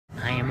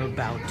am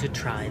about to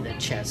try the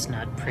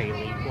Chestnut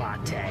Praline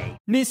Latte.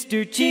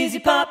 Mr. Cheesy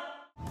Pop!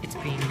 It's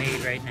being made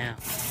right now.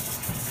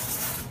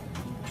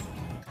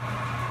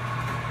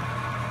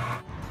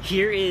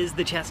 Here is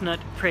the Chestnut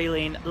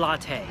Praline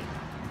Latte.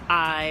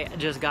 I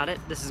just got it.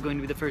 This is going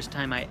to be the first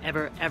time I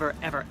ever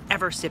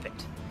sip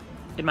it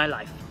in my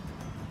life.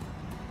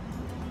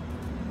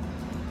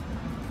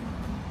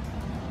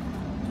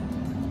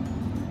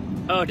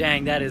 Oh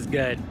dang, that is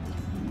good.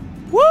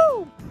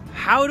 Woo!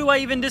 How do I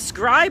even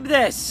describe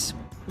this?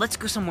 Let's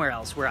go somewhere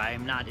else where I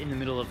am not in the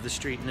middle of the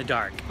street in the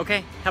dark.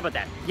 Okay, how about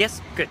that?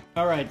 Yes? Good.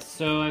 All right,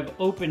 so I've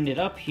opened it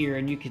up here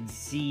and you can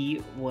see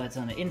what's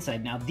on the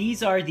inside. Now,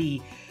 these are the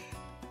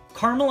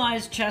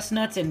caramelized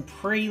chestnuts and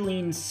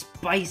praline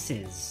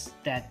spices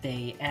that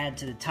they add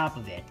to the top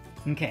of it.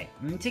 Okay,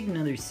 let me take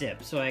another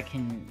sip so I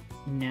can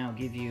now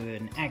give you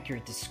an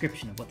accurate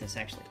description of what this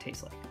actually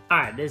tastes like. All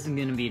right, this is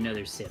gonna be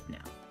another sip now.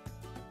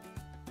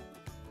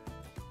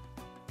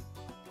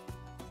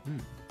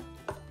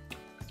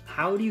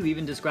 How do you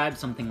even describe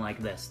something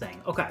like this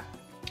thing? Okay,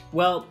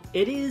 well,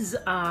 it is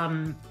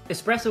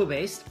espresso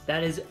based,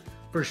 that is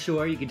for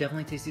sure. You can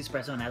definitely taste the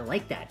espresso, and I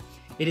like that.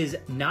 It is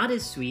not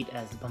as sweet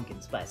as the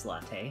pumpkin spice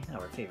latte,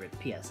 our favorite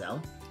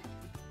PSL.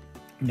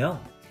 No,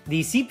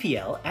 the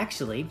CPL,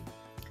 actually,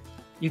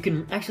 you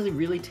can actually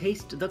really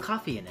taste the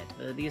coffee in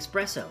it, the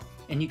espresso,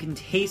 and you can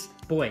taste,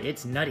 boy,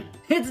 it's nutty.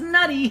 It's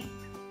nutty!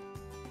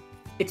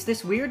 It's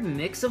this weird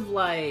mix of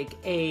like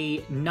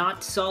a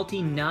not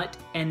salty nut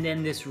and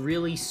then this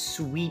really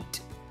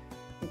sweet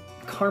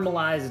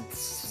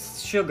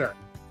caramelized sugar.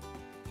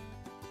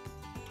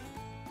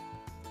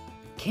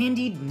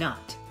 Candied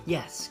nut.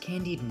 Yes,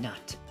 candied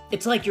nut.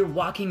 It's like you're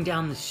walking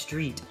down the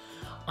street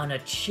on a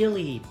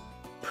chilly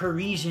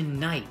Parisian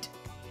night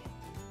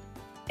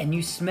and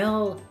you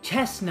smell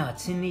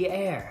chestnuts in the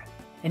air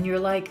and you're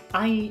like,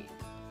 I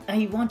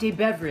want a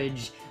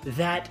beverage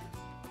that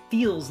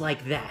feels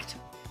like that.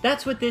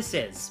 That's what this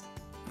is.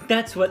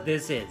 That's what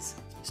this is.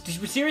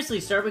 Seriously,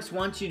 Starbucks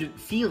wants you to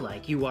feel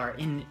like you are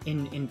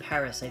in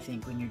Paris, I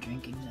think, when you're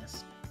drinking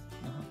this.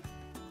 Do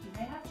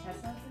they have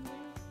chestnuts in there?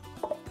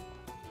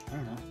 I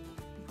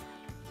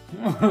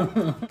don't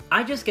know.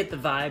 I just get the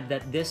vibe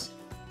that this,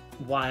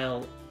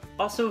 while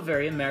also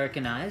very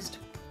Americanized,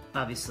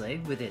 obviously,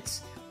 with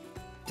its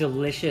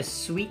delicious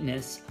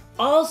sweetness,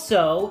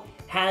 also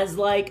has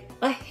like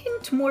a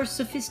hint more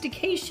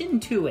sophistication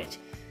to it.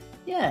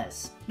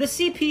 Yes, the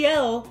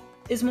CPL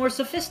is more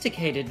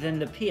sophisticated than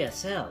the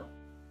PSL.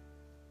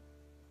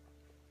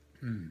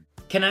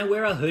 Can I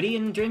wear a hoodie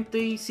and drink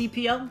the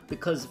CPL?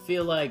 Because I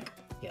feel like,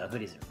 yeah,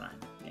 hoodies are fine.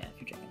 Yeah, if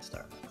you're drinking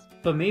Starbucks.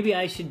 But maybe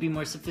I should be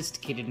more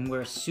sophisticated and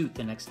wear a suit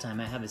the next time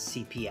I have a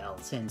CPL,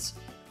 since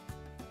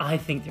I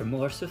think they're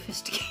more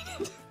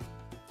sophisticated.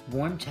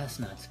 Warm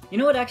chestnuts. You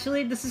know what,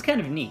 actually, this is kind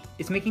of neat.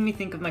 It's making me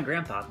think of my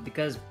grandpa,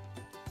 because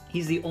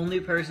he's the only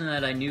person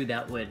that I knew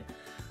that would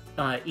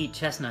eat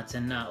chestnuts,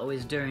 and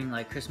always during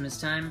like Christmas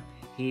time,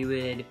 he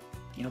would,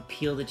 you know,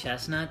 peel the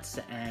chestnuts,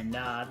 and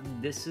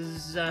this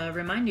is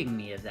reminding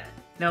me of that.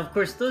 Now, of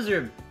course, those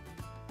are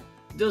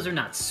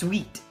not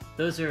sweet.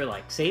 Those are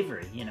like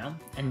savory, you know,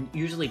 and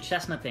usually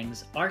chestnut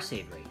things are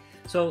savory.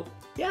 So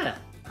yeah,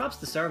 props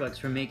to Starbucks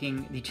for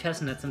making the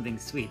chestnut something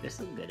sweet. They're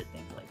so good at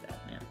things like that,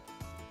 man.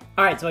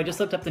 All right, so I just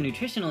looked up the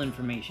nutritional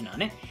information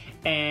on it,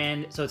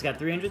 and so it's got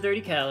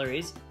 330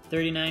 calories,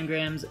 39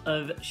 grams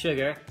of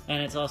sugar,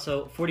 and it's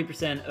also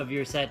 40% of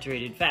your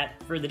saturated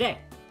fat for the day.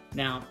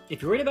 Now,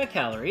 if you're worried about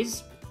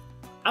calories,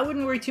 I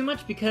wouldn't worry too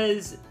much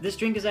because this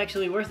drink is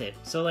actually worth it.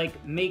 So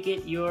like, make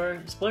it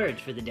your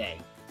splurge for the day.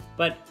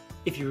 But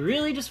if you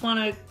really just want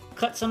to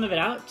cut some of it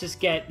out, just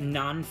get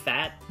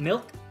non-fat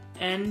milk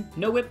and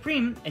no whipped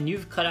cream, and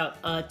you've cut out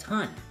a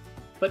ton.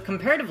 But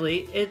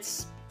comparatively,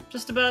 it's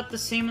just about the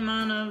same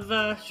amount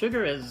of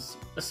sugar as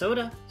a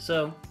soda.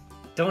 So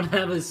don't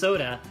have a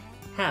soda,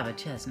 have a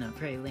Chestnut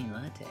Praline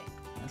Latte.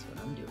 That's what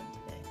I'm doing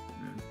today.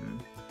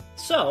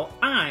 So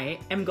I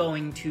am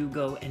going to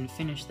go and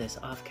finish this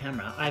off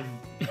camera. I've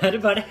had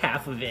about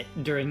half of it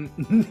during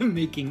the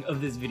making of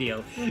this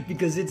video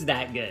because it's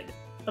that good.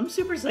 I'm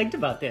super psyched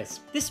about this.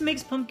 This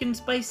makes pumpkin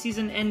spice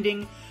season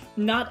ending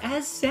not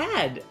as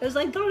sad as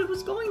I thought it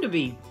was going to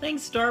be.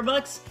 Thanks,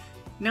 Starbucks.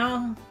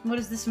 Now, what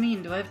does this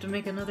mean? Do I have to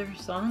make another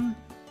song?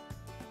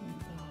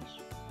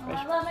 Oh,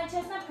 I love my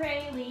chestnut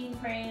praline.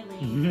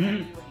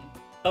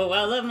 Oh,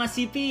 I love my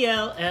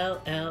CPL, L.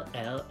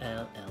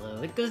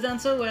 It goes down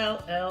so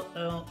well, L.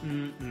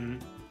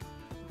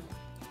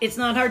 It's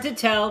not hard to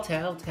tell.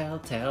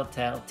 CPL.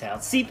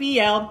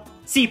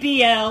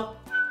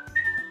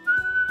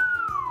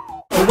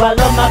 Oh, I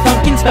love my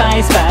pumpkin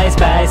spice. So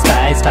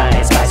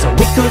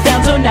it goes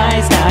down so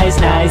nice.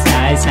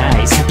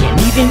 You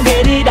can't even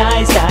get it,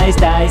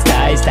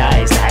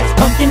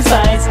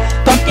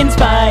 Pumpkin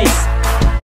spice.